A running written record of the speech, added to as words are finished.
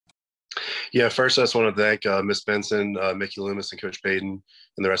Yeah, first I just want to thank Miss Benson, Mickey Loomis, and Coach Payton,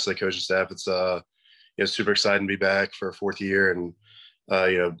 and the rest of the coaching staff. It's super exciting to be back for a fourth year, and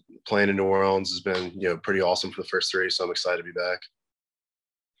playing in New Orleans has been pretty awesome for the first three. So I'm excited to be back.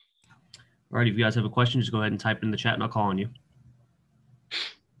 All right, if you guys have a question, just go ahead and type it in the chat, and I'll call on you.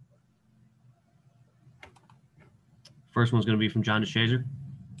 First one's going to be from John DeShazer.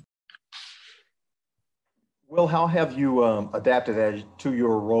 Will, how have you adapted to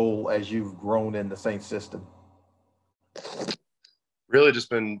your role as you've grown in the Saints system? Really just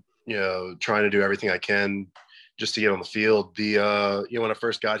been, trying to do everything I can just to get on the field. When I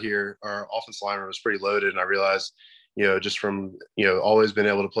first got here, our offensive lineman was pretty loaded, and I realized, just from, always been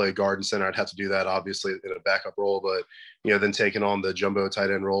able to play guard and center, I'd have to do that obviously in a backup role, but, then taking on the jumbo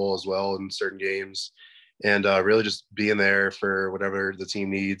tight end role as well in certain games, and really just being there for whatever the team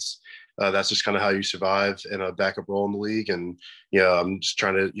needs. That's just kind of how you survive in a backup role in the league. And, I'm just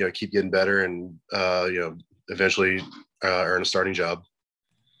trying to, keep getting better and, eventually earn a starting job.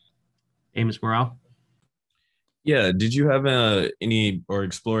 Amos Morale. Yeah. Did you have any or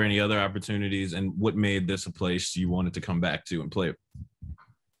explore any other opportunities, and what made this a place you wanted to come back to and play?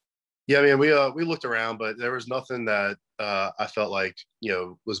 Yeah, I mean, we looked around, but there was nothing that I felt like,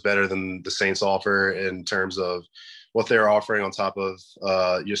 was better than the Saints offer in terms of what they were offering on top of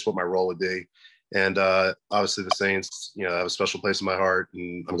just what my role would be. And obviously the Saints, have a special place in my heart,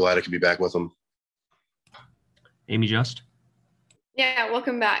 and I'm glad I could be back with them. Amy Just. Yeah,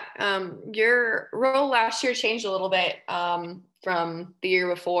 welcome back. Your role last year changed a little bit from the year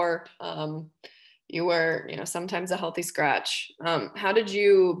before. You were, sometimes a healthy scratch. How did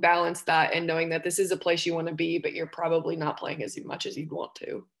you balance that and knowing that this is a place you want to be, but you're probably not playing as much as you'd want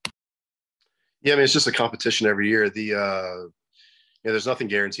to? Yeah, I mean, it's just a competition every year. There's nothing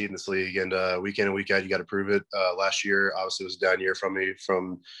guaranteed in this league, and week in and week out, you got to prove it. Last year, obviously, was a down year from me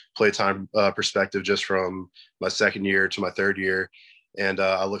from playtime perspective, just from my second year to my third year. And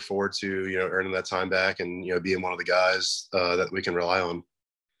I look forward to, earning that time back and, being one of the guys that we can rely on.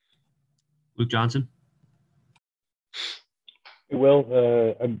 Luke Johnson.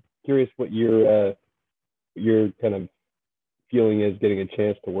 Well, I'm curious what your kind of feeling is getting a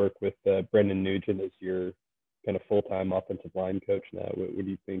chance to work with Brendan Nugent as your kind of full-time offensive line coach now. What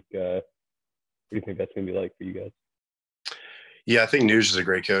do you think? What do you think that's going to be like for you guys? Yeah, I think Nuge is a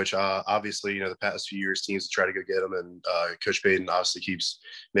great coach. Obviously, the past few years, teams try to go get him, and Coach Payton obviously keeps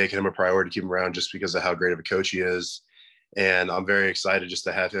making him a priority to keep him around just because of how great of a coach he is. And I'm very excited just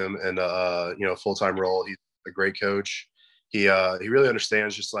to have him in a full-time role. He's a great coach. He really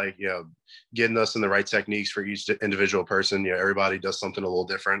understands just like, getting us in the right techniques for each individual person. Everybody does something a little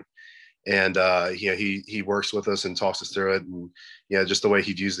different. And he works with us and talks us through it. And just the way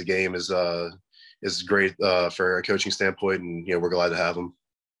he views the game is great for a coaching standpoint. And we're glad to have him.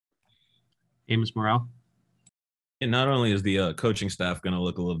 Amos Morale. And not only is the coaching staff going to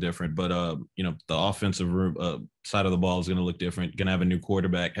look a little different, but the offensive room side of the ball is going to look different. Going to have a new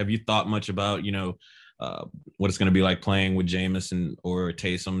quarterback. Have you thought much about what it's going to be like playing with Jameis or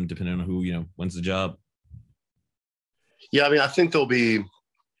Taysom, depending on who wins the job? Yeah, I mean, I think there'll be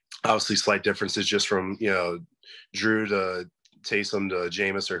obviously slight differences just from Drew to Taysom to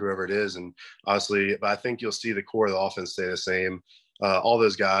Jameis or whoever it is, and obviously, but I think you'll see the core of the offense stay the same. All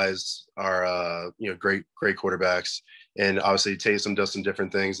those guys are great quarterbacks, and obviously Taysom does some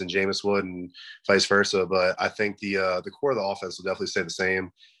different things than Jameis would, and vice versa. But I think the core of the offense will definitely stay the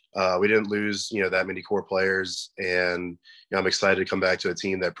same. We didn't lose that many core players, and I'm excited to come back to a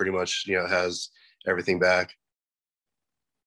team that pretty much has everything back.